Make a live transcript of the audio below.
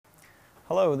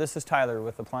Hello, this is Tyler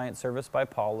with Appliance Service by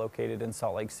Paul, located in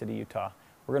Salt Lake City, Utah.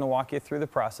 We're going to walk you through the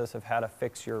process of how to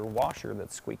fix your washer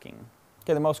that's squeaking.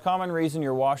 Okay, the most common reason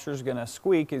your washer is going to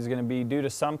squeak is going to be due to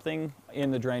something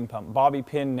in the drain pump, bobby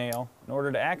pin, nail. In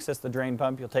order to access the drain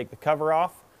pump, you'll take the cover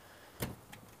off,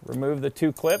 remove the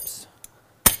two clips,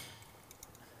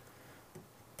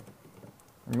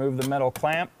 remove the metal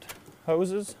clamped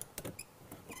hoses,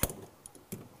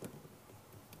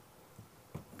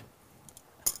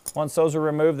 once those are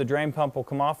removed, the drain pump will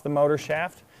come off the motor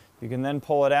shaft. You can then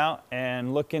pull it out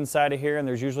and look inside of here, and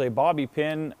there's usually a bobby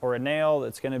pin or a nail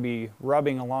that's going to be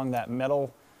rubbing along that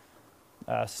metal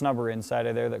snubber inside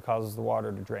of there that causes the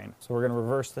water to drain. So we're going to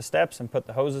reverse the steps and put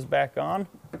the hoses back on.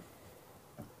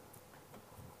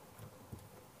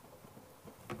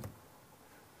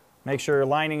 Make sure you're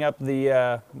lining up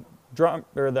the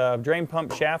the drain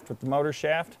pump shaft with the motor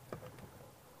shaft.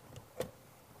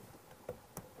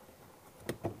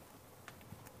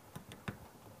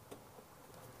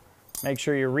 Make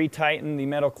sure you retighten the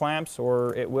metal clamps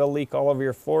or it will leak all over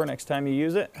your floor next time you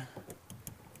use it.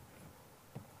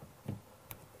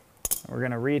 We're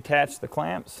going to reattach the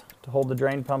clamps to hold the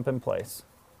drain pump in place.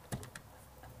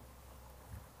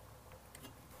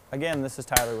 Again, this is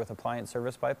Tyler with Appliance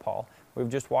Service by Paul. We've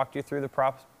just walked you through the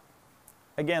proper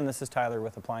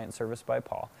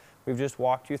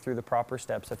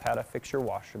steps of how to fix your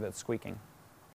washer that's squeaking.